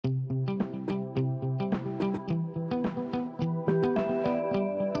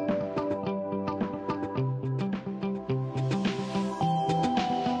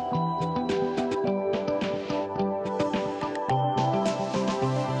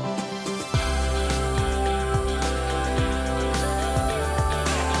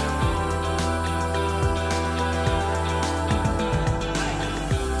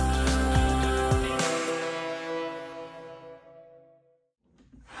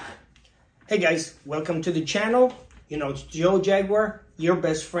Hey guys, welcome to the channel. You know, it's Joe Jaguar, your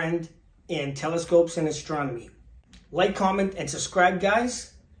best friend in telescopes and astronomy. Like, comment, and subscribe,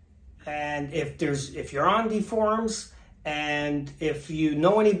 guys. And if you're on the forums, and if you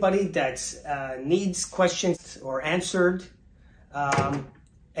know anybody that needs questions or answered, and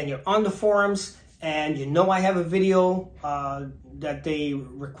you're on the forums, and you know I have a video that they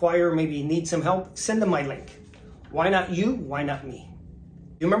require, maybe you need some help, send them my link. Why not you? Why not me?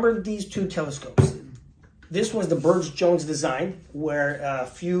 You remember these two telescopes? This was the Burge-Jones design, where a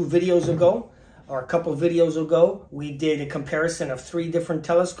few videos ago, or a couple of videos ago, we did a comparison of 3 different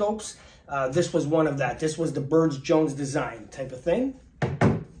telescopes. This was one of that. This was the Burge-Jones design type of thing.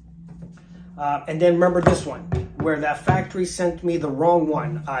 And then remember this one, where that factory sent me the wrong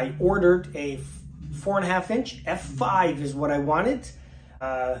one. I ordered a 4.5 inch, f5 is what I wanted.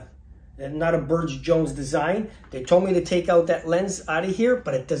 Not a Burge-Jones design. They told me to take out that lens out of here,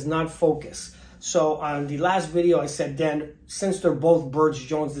 but it does not focus. So on the last video, I said, then, since they're both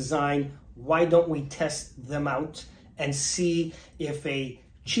Burge-Jones design, why don't we test them out and see if a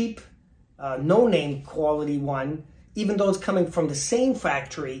cheap, no-name quality one, even though it's coming from the same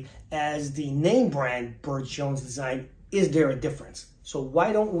factory as the name brand Burge-Jones design, is there a difference? So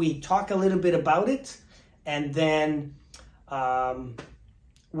why don't we talk a little bit about it, and then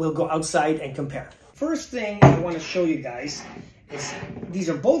we'll go outside and compare. First thing I want to show you guys is these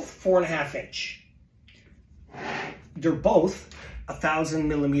are both 4.5 inch. They're both 1,000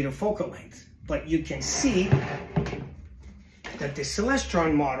 millimeter focal length, but you can see that the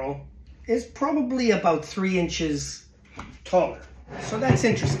Celestron model is probably about 3 inches taller. So that's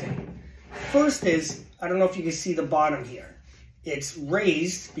interesting. First is, I don't know if you can see the bottom here. It's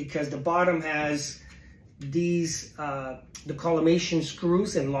raised because the bottom has these the collimation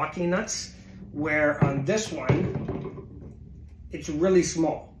screws and locking nuts, where on this one it's really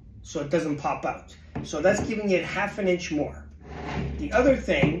small, so it doesn't pop out. So that's giving it 1/2 inch more. The other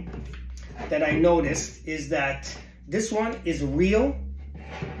thing that I noticed is that this one is a real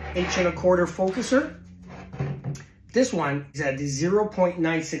 1.25 inch focuser. This one is at the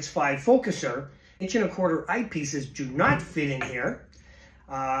 0.965 focuser. 1.25 inch eyepieces do not fit in here.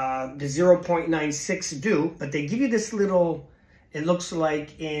 The 0.96 do, but they give you this little, it looks like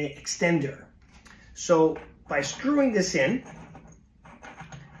an extender. So by screwing this in,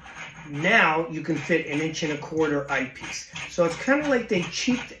 now you can fit an 1.25 inch eyepiece. So it's kind of like they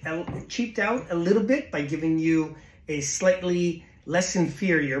cheaped out a little bit by giving you a slightly less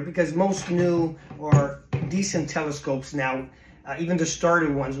inferior, because most new or decent telescopes now, even the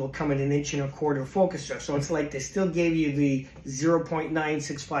starter ones, will come in an 1.25 inch focuser. So it's like they still gave you the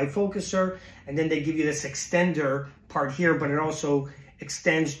 0.965 focuser, and then they give you this extender part here, but it also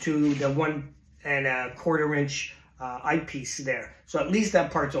extends to the 1.25 inch eyepiece there. So at least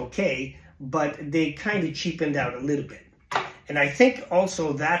that part's okay, but they kind of cheapened out a little bit. And I think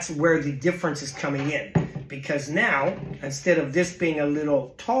also that's where the difference is coming in, because now, instead of this being a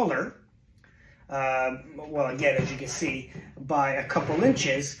little taller, well, again, as you can see, by a couple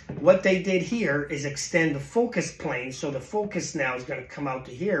inches, what they did here is extend the focus plane. So the focus now is going to come out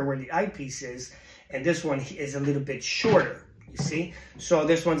to here where the eyepiece is, and this one is a little bit shorter, you see? So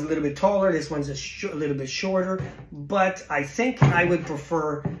this one's a little bit taller, this one's a little bit shorter, but I think I would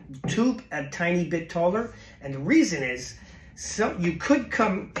prefer the tube a tiny bit taller. And the reason is, so you could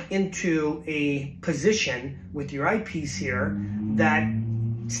come into a position with your eyepiece here that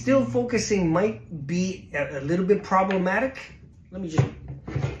still focusing might be a little bit problematic.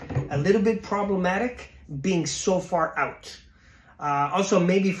 A little bit problematic being so far out. Also,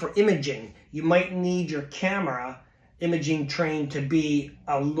 maybe for imaging, you might need your camera imaging train to be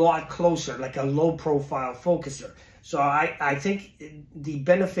a lot closer, like a low profile focuser. So I think the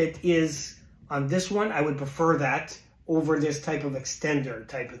benefit is on this one, I would prefer that over this type of extender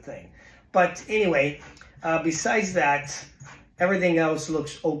type of thing. But anyway, besides that, everything else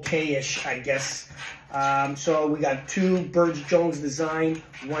looks okay-ish, I guess. So we got 2 Burge-Jones design,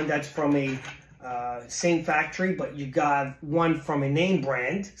 one that's from a same factory, but you got one from a name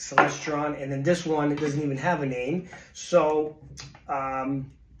brand, Celestron, and then this one, it doesn't even have a name. So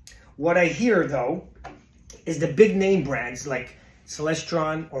what I hear, though, is the big name brands like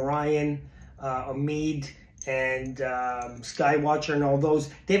Celestron, Orion, Omid, and Skywatcher, and all those,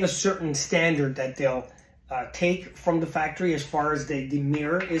 they have a certain standard that they'll take from the factory as far as the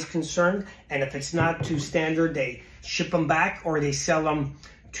mirror is concerned, and if it's not to standard, they ship them back, or they sell them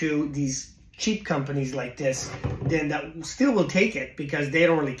to these cheap companies like this. Then that still will take it, because they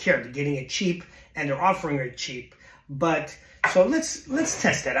don't really care. They're getting it cheap, and they're offering it cheap. But so let's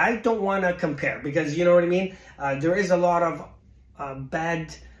test it. I don't want to compare, because you know what I mean. There is a lot of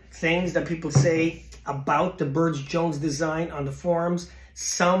bad things that people say about the Burge-Jones design on the forums.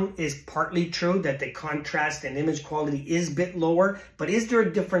 Some is partly true, that the contrast and image quality is a bit lower, but is there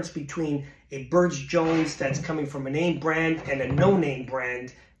a difference between a Burge-Jones that's coming from a name brand and a no-name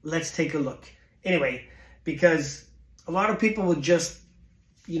brand? Let's take a look. Anyway, because a lot of people would just,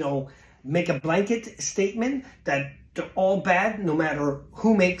 you know, make a blanket statement that they're all bad, no matter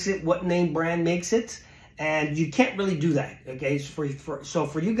who makes it, what name brand makes it, and you can't really do that, okay? So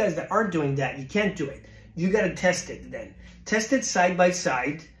for you guys that are doing that, you can't do it. You got to test it then. Test it side by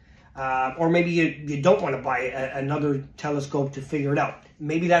side, or maybe you don't want to buy another telescope to figure it out.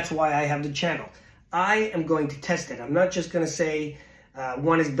 Maybe that's why I have the channel. I am going to test it. I'm not just going to say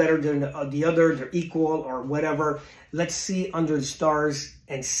one is better than the other, they're equal or whatever. Let's see under the stars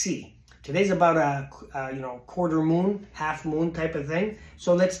and see. Today's about a you know, quarter moon, half moon type of thing.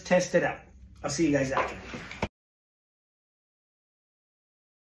 So let's test it out. I'll see you guys after.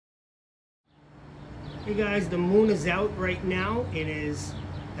 Hey guys, the moon is out right now. It is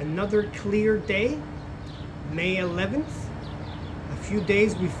another clear day, May 11th, a few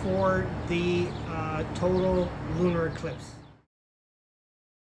days before the total lunar eclipse.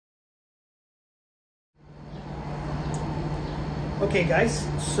 Okay guys,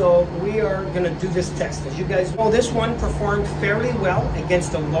 so we are going to do this test. As you guys know, this one performed fairly well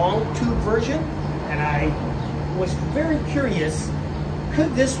against a long tube version, and I was very curious,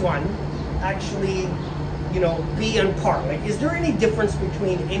 could this one actually, you know, be on par? Like, is there any difference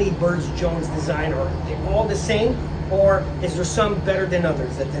between any Burge-Jones design, or are they all the same, or is there some better than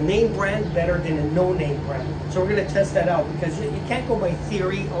others? Is the name brand better than a no-name brand? So we're going to test that out, because you can't go by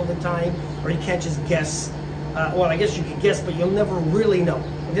theory all the time, or you can't just guess. Well, I guess you could guess, but you'll never really know.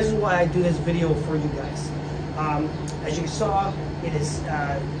 And this is why I do this video for you guys. As you saw, it is,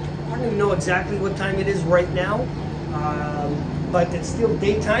 I don't even know exactly what time it is right now, but it's still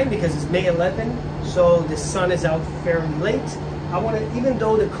daytime because it's May 11, so the sun is out fairly late. I want to, even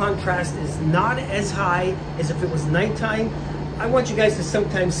though the contrast is not as high as if it was nighttime, I want you guys to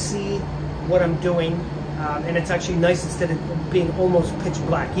sometimes see what I'm doing. And it's actually nice instead of being almost pitch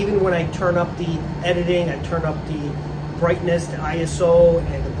black. Even when I turn up the editing, I turn up the brightness, the ISO,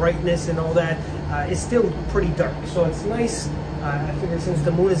 and the brightness and all that, it's still pretty dark. So it's nice. I figured since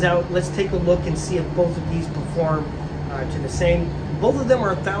the moon is out, let's take a look and see if both of these perform to the same. Both of them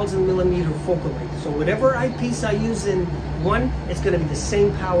are 1,000mm focal length. So whatever eyepiece I use in one, it's going to be the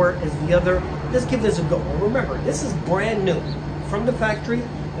same power as the other. Let's give this a go. And remember, this is brand new from the factory.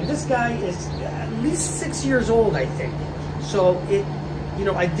 And this guy is at least 6 years old, I think. So it, you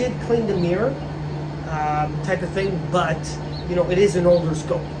know, I did clean the mirror type of thing, but, you know, it is an older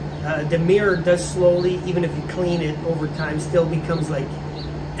scope. The mirror does slowly, even if you clean it over time, still becomes like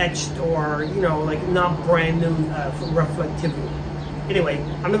etched or, you know, like not brand new reflectivity. Anyway,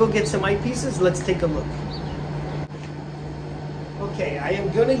 I'm gonna go get some eyepieces. Let's take a look. Okay, I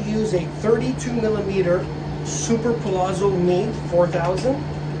am gonna use a 32mm Super Palazzo Mini 4000.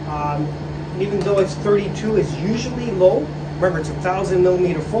 Even though it's 32, it's usually low. Remember, it's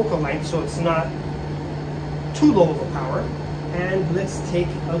 1,000mm focal length, so it's not too low of a power. And let's take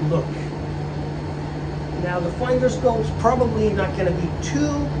a look. Now, the finder scope's probably not going to be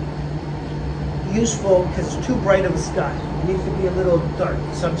too useful because it's too bright of a sky. It needs to be a little dark.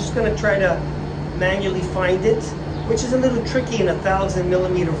 So I'm just going to try to manually find it, which is a little tricky in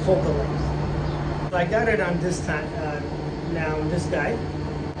 1,000mm focal length. So I got it on this time, now on this guy.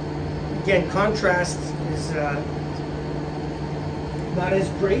 Again, contrast is not as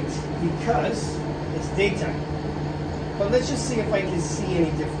great because it's daytime. But let's just see if I can see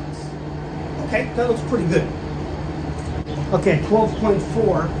any difference. Okay, that looks pretty good. Okay,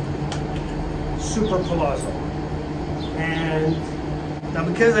 12.4 Super Palazzo. And now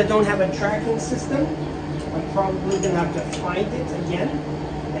because I don't have a tracking system, I'm probably going to have to find it again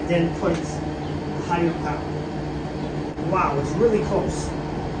and then put higher power. Wow, it's really close.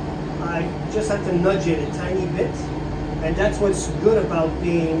 I just had to nudge it a tiny bit, and that's what's good about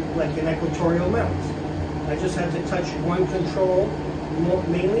being like an equatorial mount. I just had to touch one control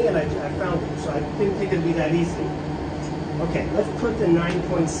mainly, and I found it. So I didn't think it'd be that easy. Okay, let's put the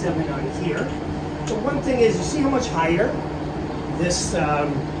 9.7 on here. So one thing is, you see how much higher this the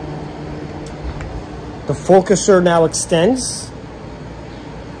focuser now extends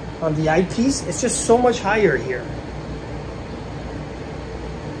on the eyepiece? It's just so much higher here.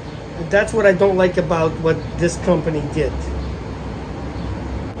 That's what I don't like about what this company did.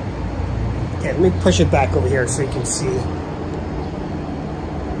 Okay, let me push it back over here so you can see. Okay.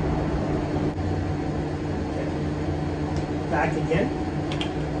 Back again.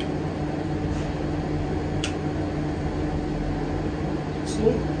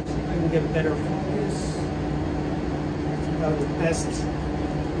 See? get better focus. That's about the best.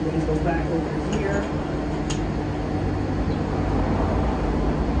 I'm going to go back over here.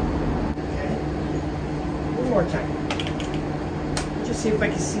 Okay. One more time. Just see if I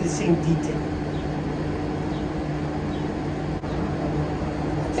can see the same detail.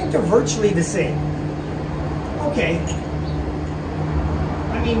 I think they're virtually the same. Okay.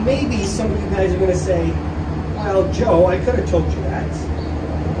 I mean, maybe some of you guys are going to say, well, Joe, I could have told you that.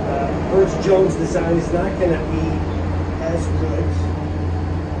 Birch-Jones design is not going to be as good.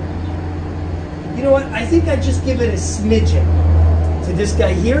 You know what? I think I just give it a smidgen to this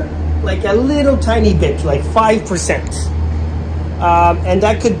guy here, like a little tiny bit, like 5%. And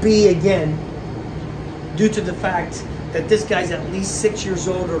that could be, again, due to the fact that this guy's at least 6 years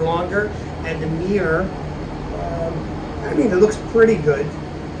old or longer, and the mirror, I mean, it looks pretty good,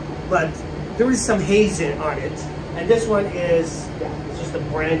 but there is some haze on it. And this one is, yeah, it's just a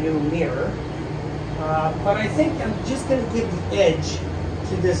brand new mirror. But I think I'm just going to give the edge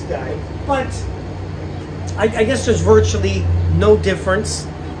to this guy. But I guess there's virtually no difference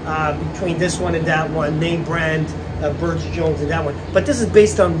between this one and that one, name brand, Birch-Jones and that one. But this is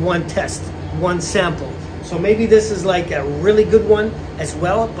based on one test, one sample. So maybe this is like a really good one as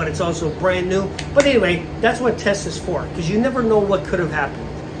well, but it's also brand new. But anyway, that's what test is for, because you never know what could have happened.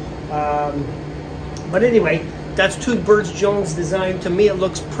 But anyway, that's two Birch-Jones design. To me, it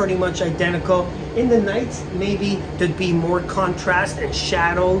looks pretty much identical. In the night, maybe there'd be more contrast and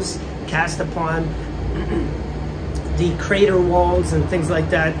shadows cast upon the crater walls and things like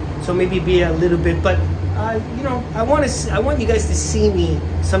that. So maybe be a little bit, but you know, I want you guys to see me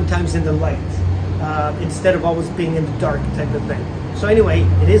sometimes in the light instead of always being in the dark type of thing. So anyway,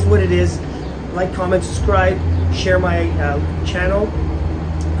 it is what it is. Like, comment, subscribe, share my channel.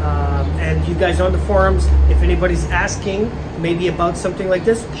 And you guys on the forums, if anybody's asking maybe about something like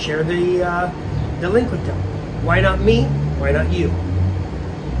this, share the link with them. Why not me? Why not you?